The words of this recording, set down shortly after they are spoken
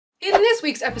In this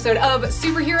week's episode of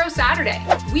Superhero Saturday,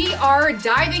 we are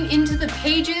diving into the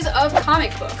pages of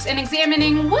comic books and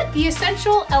examining what the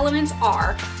essential elements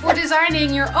are for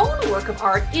designing your own work of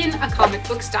art in a comic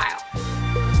book style.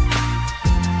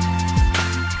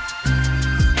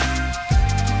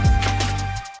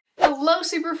 Hello,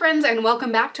 super friends, and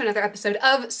welcome back to another episode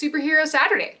of Superhero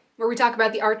Saturday, where we talk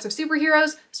about the arts of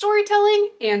superheroes, storytelling,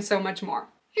 and so much more.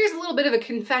 Here's a little bit of a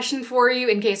confession for you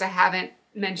in case I haven't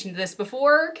mentioned this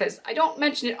before, because I don't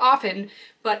mention it often,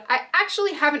 but I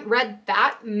actually haven't read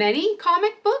that many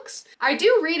comic books. I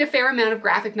do read a fair amount of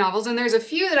graphic novels, and there's a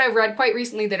few that I've read quite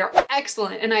recently that are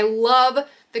excellent, and I love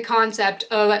the concept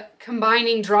of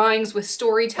combining drawings with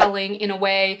storytelling in a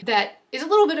way that is a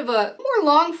little bit of a more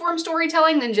long-form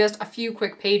storytelling than just a few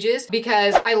quick pages,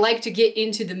 because I like to get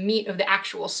into the meat of the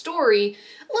actual story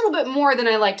a little bit more than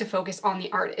I like to focus on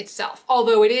the art itself,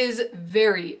 although it is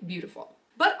very beautiful.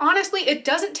 But honestly, it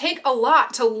doesn't take a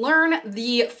lot to learn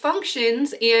the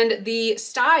functions and the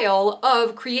style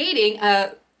of creating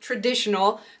a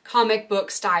traditional comic book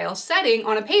style setting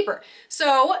on a paper.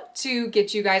 So to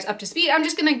get you guys up to speed, I'm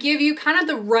just gonna give you kind of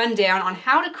the rundown on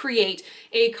how to create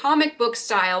a comic book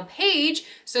style page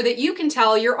so that you can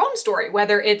tell your own story,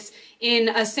 whether it's in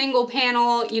a single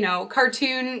panel,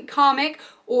 cartoon comic,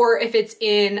 or if it's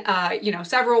in,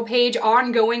 several page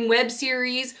ongoing web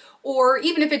series, or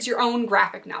even if it's your own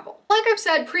graphic novel. Like I've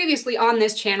said previously on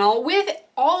this channel, with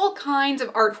all kinds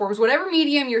of art forms, whatever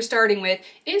medium you're starting with,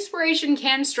 inspiration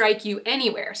can strike you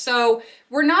anywhere. So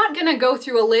we're not gonna go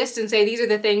through a list and say these are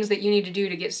the things that you need to do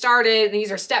to get started, and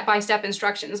these are step-by-step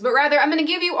instructions, but rather I'm gonna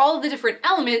give you all of the different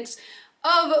elements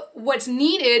of what's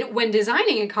needed when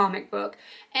designing a comic book.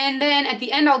 And then at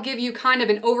the end, I'll give you kind of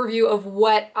an overview of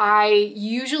what I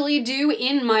usually do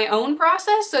in my own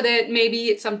process so that maybe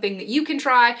it's something that you can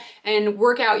try and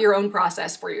work out your own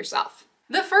process for yourself.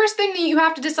 The first thing that you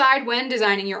have to decide when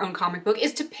designing your own comic book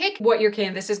is to pick what your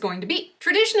canvas is going to be.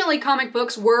 Traditionally, comic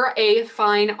books were a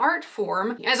fine art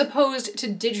form as opposed to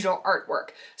digital artwork.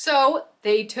 So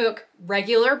they took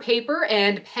regular paper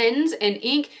and pens and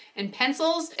ink and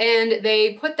pencils, and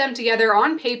they put them together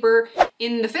on paper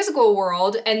in the physical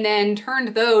world and then turned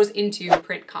those into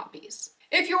print copies.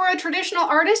 If you're a traditional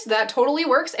artist, that totally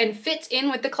works and fits in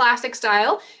with the classic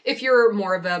style. If you're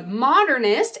more of a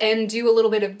modernist and do a little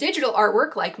bit of digital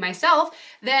artwork like myself,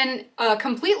 then a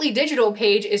completely digital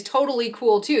page is totally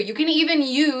cool too. You can even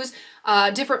use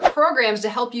different programs to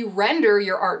help you render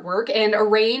your artwork and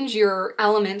arrange your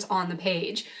elements on the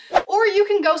page. Or you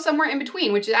can go somewhere in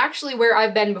between, which is actually where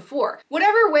I've been before.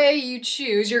 Whatever way you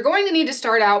choose, you're going to need to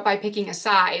start out by picking a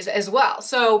size as well.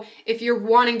 So if you're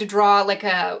wanting to draw like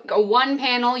a one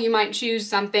panel, you might choose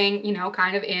something,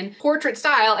 kind of in portrait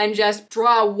style and just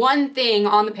draw one thing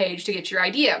on the page to get your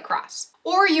idea across.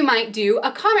 Or you might do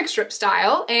a comic strip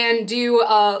style and do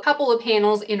a couple of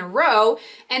panels in a row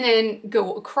and then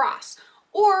go across.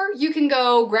 Or you can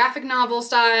go graphic novel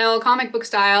style, comic book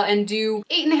style, and do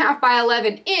 8.5 by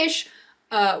 11-ish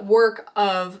work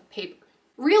of paper.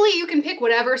 Really, you can pick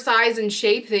whatever size and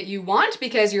shape that you want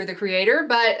because you're the creator,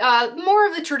 but more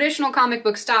of the traditional comic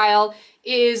book style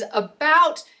is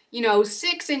about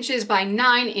 6 inches by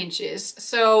 9 inches.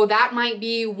 So that might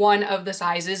be one of the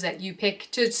sizes that you pick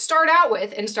to start out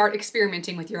with and start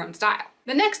experimenting with your own style.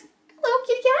 The next, hello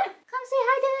kitty cat, come say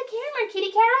hi to the camera,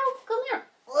 kitty cow, come here.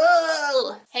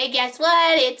 Whoa, hey guess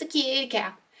what, it's a kitty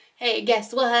cow. Hey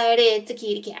guess what, it's a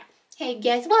kitty cow. Hey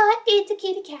guess what, it's a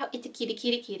kitty cow, it's a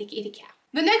kitty cow.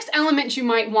 The next element you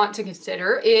might want to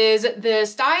consider is the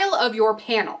style of your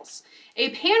panels.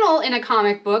 A panel in a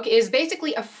comic book is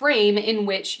basically a frame in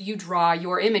which you draw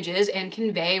your images and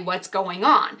convey what's going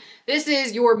on. This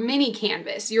is your mini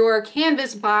canvas, your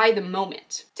canvas by the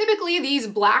moment. Typically, these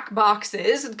black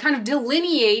boxes kind of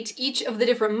delineate each of the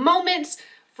different moments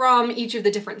from each of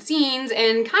the different scenes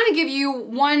and kind of give you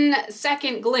 1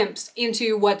 second glimpse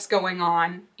into what's going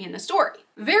on in the story.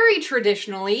 Very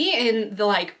traditionally, in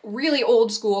the really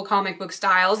old school comic book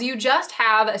styles, you just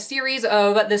have a series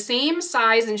of the same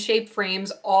size and shape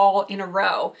frames all in a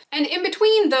row. And in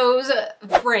between those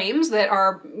frames that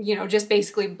are, just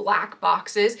basically black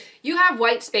boxes, you have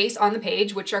white space on the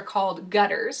page, which are called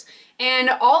gutters. And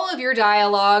all of your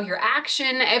dialogue, your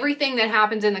action, everything that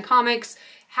happens in the comics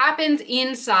happens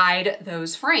inside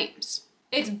those frames.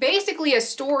 It's basically a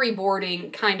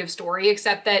storyboarding kind of story,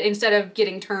 except that instead of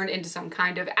getting turned into some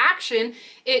kind of action,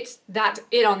 that's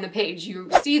it on the page. You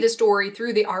see the story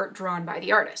through the art drawn by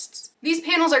the artists. These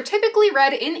panels are typically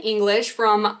read in English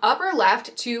from upper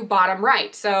left to bottom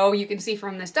right. So you can see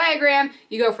from this diagram,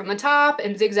 you go from the top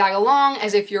and zigzag along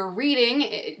as if you're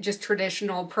reading just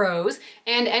traditional prose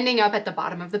and ending up at the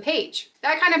bottom of the page.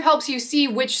 That kind of helps you see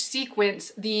which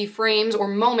sequence the frames or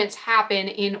moments happen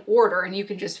in order, and you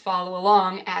can just follow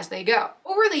along as they go.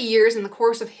 Over the years, in the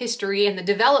course of history and the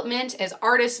development, as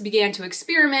artists began to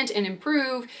experiment and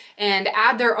improve and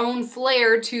add their own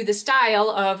flair to the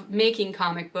style of making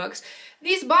comic books,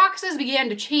 these boxes began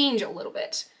to change a little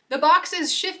bit. The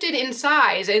boxes shifted in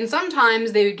size, and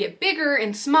sometimes they would get bigger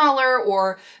and smaller,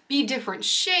 or be different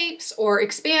shapes, or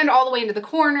expand all the way into the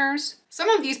corners. Some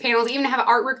of these panels even have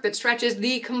artwork that stretches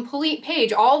the complete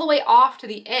page all the way off to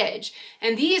the edge,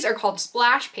 and these are called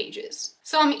splash pages.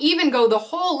 Some even go the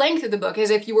whole length of the book, as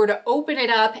if you were to open it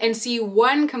up and see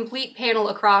one complete panel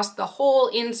across the whole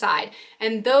inside,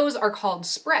 and those are called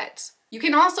spreads. You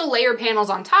can also layer panels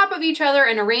on top of each other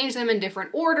and arrange them in different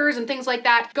orders and things like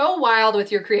that. Go wild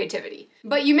with your creativity.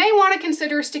 But you may want to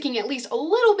consider sticking at least a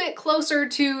little bit closer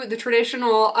to the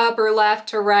traditional upper left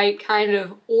to right kind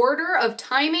of order of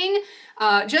timing,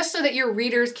 just so that your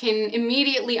readers can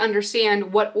immediately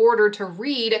understand what order to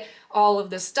read all of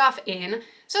the stuff in,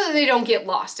 so that they don't get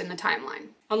lost in the timeline,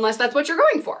 unless that's what you're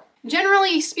going for.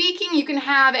 Generally speaking, you can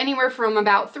have anywhere from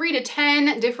about 3 to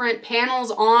 10 different panels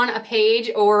on a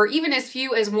page, or even as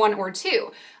few as 1 or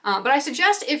 2. But I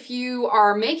suggest if you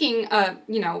are making a,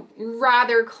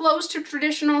 rather close to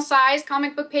traditional size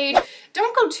comic book page,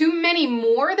 don't go too many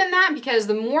more than that, because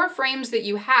the more frames that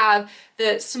you have,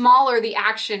 the smaller the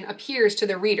action appears to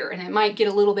the reader, and it might get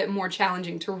a little bit more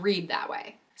challenging to read that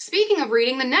way. Speaking of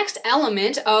reading, the next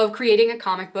element of creating a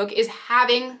comic book is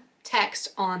having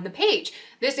text on the page.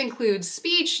 This includes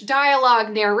speech,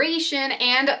 dialogue, narration,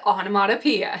 and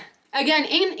onomatopoeia. Again,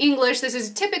 in English, this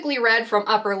is typically read from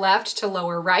upper left to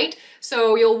lower right,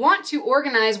 so you'll want to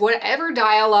organize whatever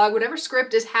dialogue, whatever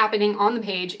script is happening on the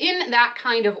page in that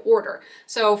kind of order.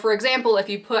 So for example, if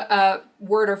you put a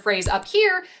word or phrase up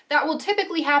here, that will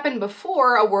typically happen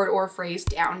before a word or phrase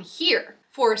down here.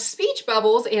 For speech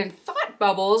bubbles and thought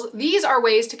bubbles, these are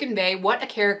ways to convey what a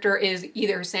character is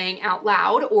either saying out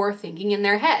loud or thinking in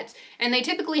their heads. And they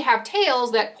typically have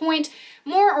tails that point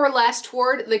more or less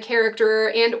toward the character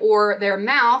and or their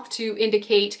mouth to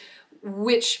indicate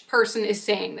which person is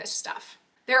saying this stuff.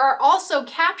 There are also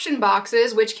caption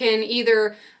boxes, which can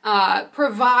either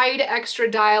provide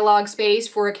extra dialogue space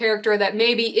for a character that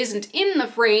maybe isn't in the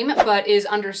frame but is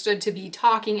understood to be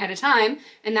talking at a time,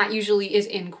 and that usually is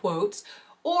in quotes,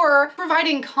 or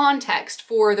providing context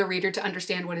for the reader to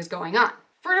understand what is going on.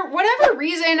 For whatever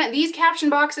reason, these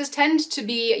caption boxes tend to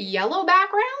be yellow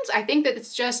backgrounds. I think that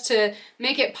it's just to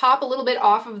make it pop a little bit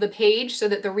off of the page so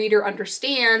that the reader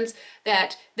understands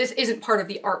that this isn't part of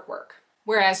the artwork.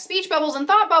 Whereas speech bubbles and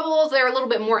thought bubbles, they're a little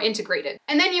bit more integrated.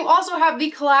 And then you also have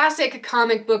the classic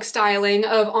comic book styling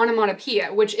of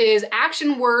onomatopoeia, which is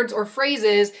action words or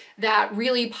phrases that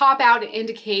really pop out and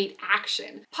indicate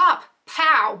action. Pop,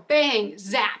 pow, bang,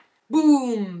 zap,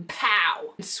 boom,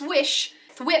 pow, swish,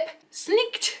 thwip,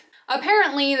 snicked.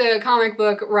 Apparently, the comic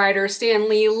book writer Stan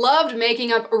Lee loved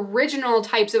making up original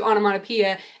types of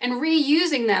onomatopoeia and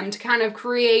reusing them to kind of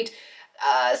create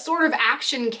a sort of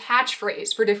action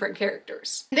catchphrase for different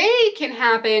characters. They can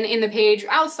happen in the page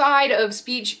outside of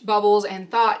speech bubbles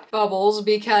and thought bubbles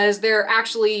because they're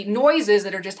actually noises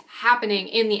that are just happening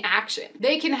in the action.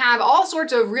 They can have all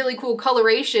sorts of really cool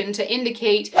coloration to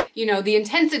indicate, the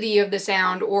intensity of the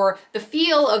sound or the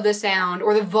feel of the sound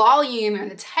or the volume and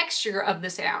the texture of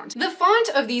the sound. The font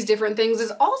of these different things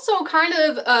is also kind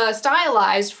of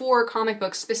stylized for comic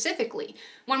books specifically.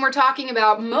 When we're talking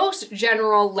about most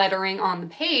general lettering on the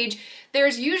page,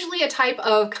 there's usually a type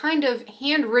of kind of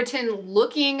handwritten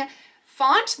looking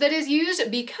font that is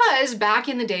used because back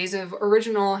in the days of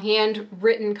original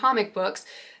handwritten comic books,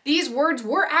 these words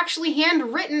were actually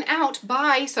handwritten out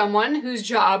by someone whose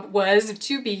job was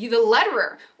to be the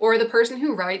letterer or the person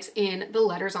who writes in the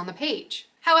letters on the page.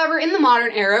 However, in the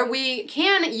modern era, we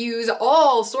can use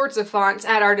all sorts of fonts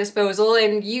at our disposal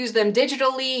and use them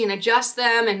digitally and adjust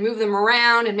them and move them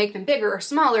around and make them bigger or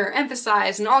smaller,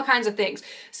 emphasize, and all kinds of things.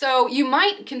 So you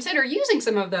might consider using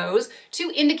some of those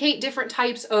to indicate different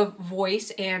types of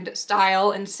voice and style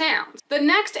and sounds. The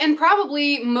next and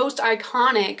probably most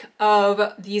iconic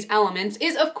of these elements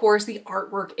is, of course, the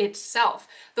artwork itself.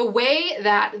 The way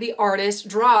that the artist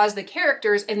draws the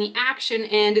characters and the action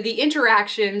and the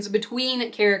interactions between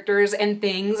prominent characters and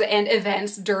things and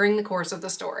events during the course of the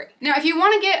story. Now, if you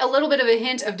want to get a little bit of a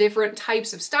hint of different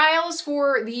types of styles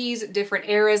for these different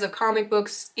eras of comic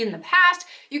books in the past,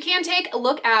 you can take a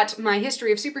look at my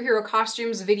History of Superhero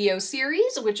Costumes video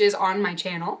series, which is on my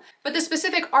channel. But the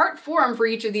specific art form for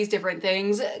each of these different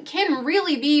things can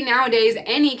really be nowadays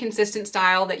any consistent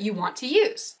style that you want to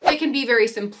use. It can be very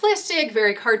simplistic,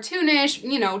 very cartoonish,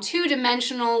 you know,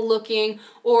 two-dimensional looking,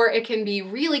 or it can be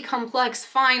really complex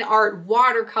fine art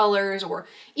watercolors or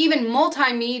even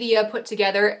multimedia put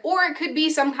together, or it could be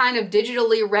some kind of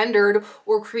digitally rendered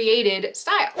or created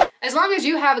style. As long as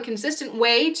you have a consistent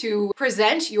way to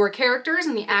present your characters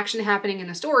and the action happening in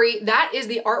the story, that is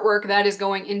the artwork that is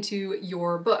going into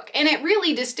your book. And it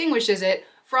really distinguishes it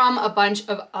from a bunch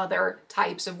of other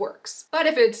types of works. But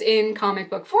if it's in comic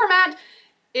book format,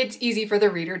 it's easy for the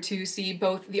reader to see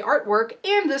both the artwork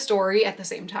and the story at the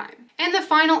same time. And the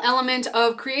final element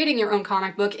of creating your own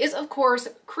comic book is, of course,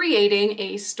 creating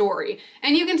a story.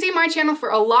 And you can see my channel for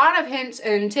a lot of hints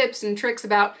and tips and tricks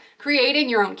about creating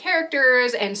your own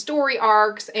characters and story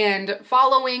arcs and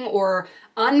following or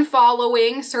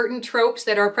unfollowing certain tropes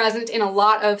that are present in a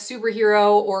lot of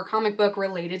superhero or comic book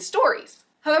related stories.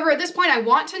 However, at this point, I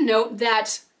want to note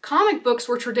that comic books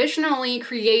were traditionally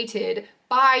created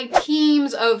by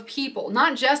teams of people,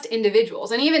 not just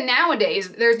individuals. And even nowadays,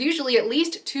 there's usually at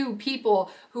least two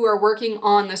people who are working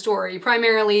on the story,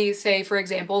 primarily, say, for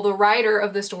example, the writer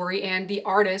of the story and the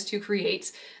artist who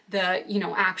creates the,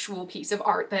 actual piece of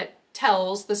art that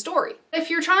tells the story. If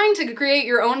you're trying to create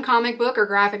your own comic book or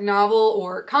graphic novel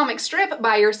or comic strip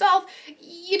by yourself,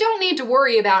 you don't need to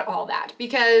worry about all that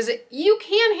because you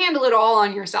can handle it all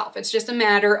on yourself. It's just a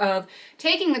matter of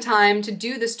taking the time to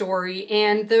do the story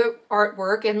and the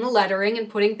artwork and the lettering and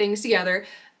putting things together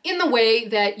in the way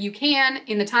that you can,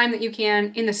 in the time that you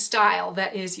can, in the style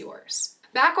that is yours.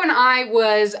 Back when I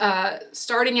was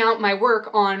starting out my work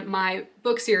on my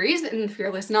book series in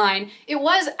Fearless 9, it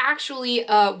was actually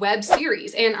a web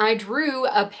series, and I drew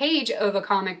a page of a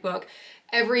comic book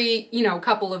every,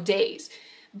 couple of days.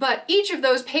 But each of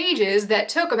those pages that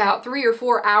took about 3 or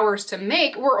 4 hours to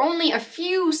make were only a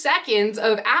few seconds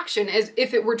of action as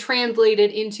if it were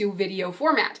translated into video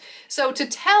format. So to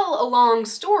tell a long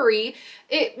story,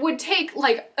 it would take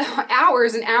like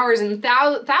hours and hours and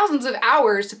thousands of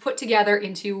hours to put together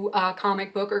into a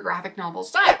comic book or graphic novel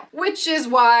style. Which is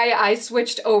why I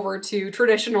switched over to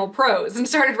traditional prose and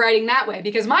started writing that way,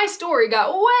 because my story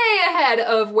got way ahead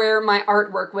of where my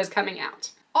artwork was coming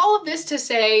out. All of this to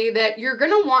say that you're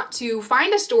gonna want to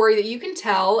find a story that you can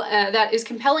tell that is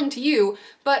compelling to you,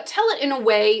 but tell it in a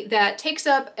way that takes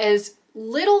up as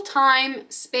little time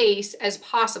space as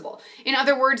possible. In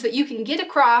other words, that you can get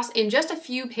across in just a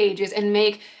few pages and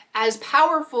make as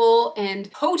powerful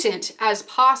and potent as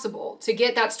possible to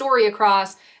get that story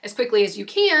across as quickly as you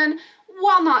can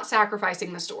while not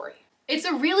sacrificing the story. It's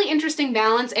a really interesting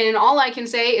balance, and all I can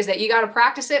say is that you gotta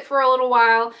practice it for a little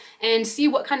while and see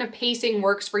what kind of pacing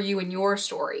works for you in your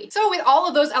story. So with all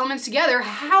of those elements together,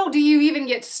 how do you even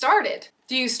get started?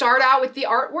 Do you start out with the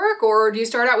artwork, or do you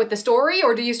start out with the story,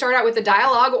 or do you start out with the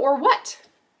dialogue, or what?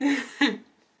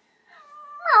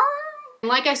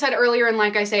 Like I said earlier, and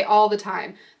like I say all the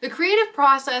time, the creative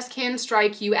process can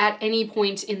strike you at any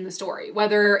point in the story.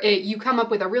 Whether you come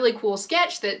up with a really cool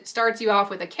sketch that starts you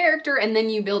off with a character and then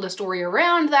you build a story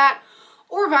around that,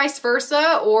 or vice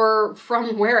versa, or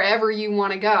from wherever you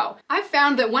want to go. I've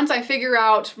found that once I figure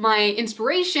out my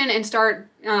inspiration and start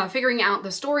figuring out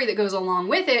the story that goes along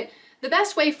with it, the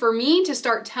best way for me to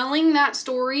start telling that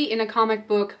story in a comic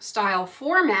book style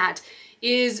format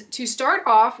is to start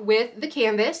off with the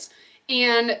canvas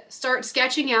and start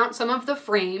sketching out some of the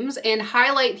frames and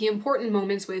highlight the important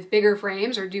moments with bigger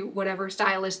frames or do whatever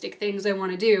stylistic things I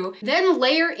want to do. Then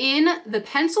layer in the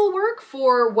pencil work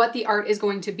for what the art is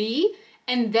going to be,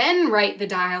 and then write the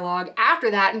dialogue after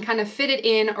that and kind of fit it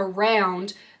in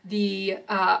around the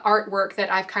artwork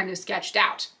that I've kind of sketched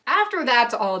out. After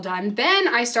that's all done, then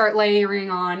I start layering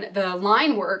on the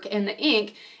line work and the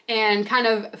ink and kind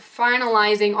of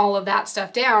finalizing all of that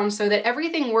stuff down so that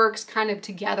everything works kind of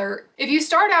together. If you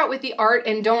start out with the art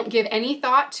and don't give any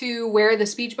thought to where the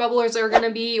speech bubblers are going to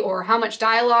be or how much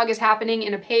dialogue is happening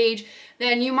in a page,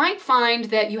 then you might find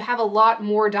that you have a lot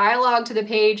more dialogue to the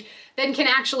page than can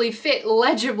actually fit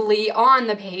legibly on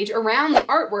the page around the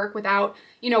artwork without,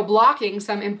 blocking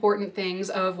some important things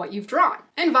of what you've drawn.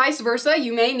 And vice versa,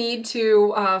 you may need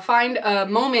to find a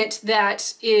moment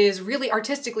that is really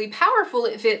artistically powerful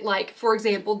if it, like, for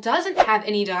example, doesn't have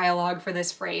any dialogue for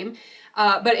this frame.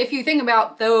 But if you think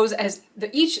about those as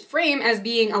each frame as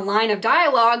being a line of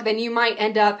dialogue, then you might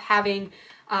end up having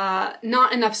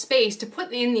not enough space to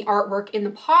put in the artwork in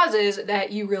the pauses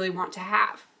that you really want to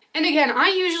have. And again, I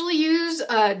usually use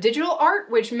digital art,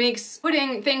 which makes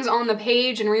putting things on the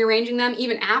page and rearranging them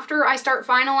even after I start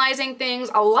finalizing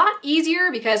things a lot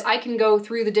easier because I can go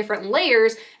through the different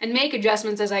layers and make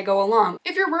adjustments as I go along.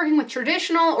 If you're working with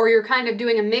traditional or you're kind of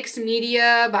doing a mixed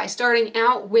media by starting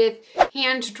out with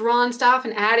hand-drawn stuff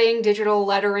and adding digital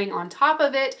lettering on top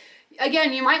of it,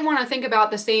 again, you might want to think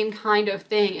about the same kind of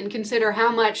thing and consider how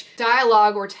much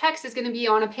dialogue or text is going to be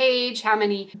on a page, how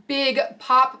many big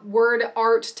pop word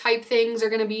art type things are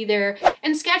going to be there,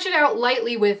 and sketch it out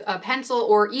lightly with a pencil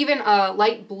or even a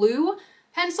light blue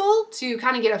pencil to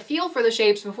kind of get a feel for the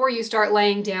shapes before you start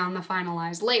laying down the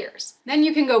finalized layers. Then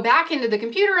you can go back into the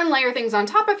computer and layer things on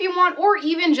top if you want, or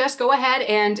even just go ahead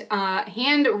and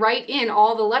hand write in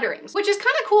all the letterings, which is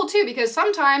kind of cool too, because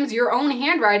sometimes your own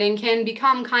handwriting can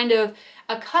become kind of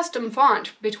a custom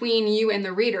font between you and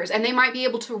the readers, and they might be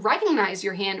able to recognize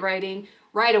your handwriting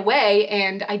right away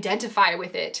and identify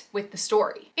with it with the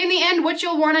story. In the end, what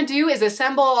you'll want to do is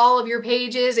assemble all of your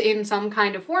pages in some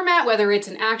kind of format, whether it's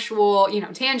an actual,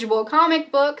 tangible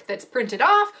comic book that's printed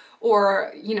off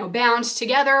or, bound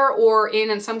together, or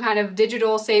in some kind of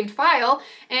digital saved file,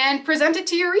 and present it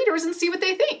to your readers and see what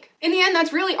they think. In the end,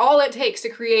 that's really all it takes to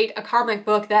create a comic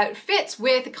book that fits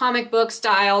with comic book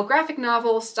style, graphic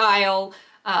novel style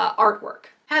artwork.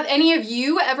 Have any of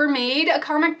you ever made a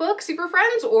comic book, Super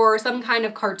Friends, or some kind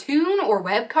of cartoon or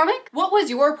webcomic? What was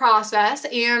your process,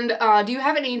 and do you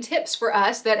have any tips for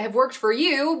us that have worked for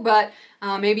you, but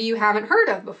maybe you haven't heard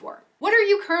of before? What are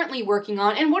you currently working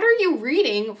on, and what are you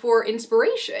reading for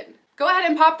inspiration? Go ahead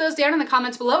and pop those down in the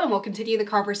comments below, and we'll continue the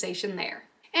conversation there.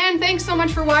 And thanks so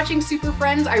much for watching, Super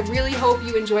Friends. I really hope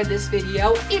you enjoyed this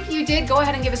video. If you did, go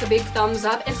ahead and give us a big thumbs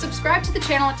up and subscribe to the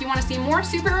channel if you want to see more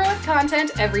superheroic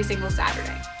content every single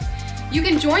Saturday. You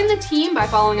can join the team by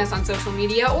following us on social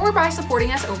media or by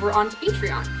supporting us over on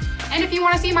Patreon. And if you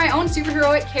want to see my own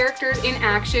superheroic characters in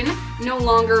action, no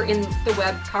longer in the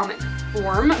webcomic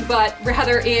form, but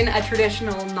rather in a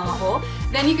traditional novel,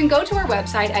 then you can go to our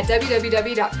website at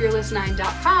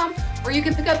www.fearless9.com, where you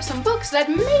can pick up some books that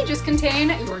may just contain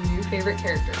your new favorite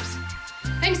characters.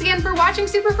 Thanks again for watching,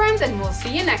 Super Friends, and we'll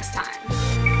see you next time.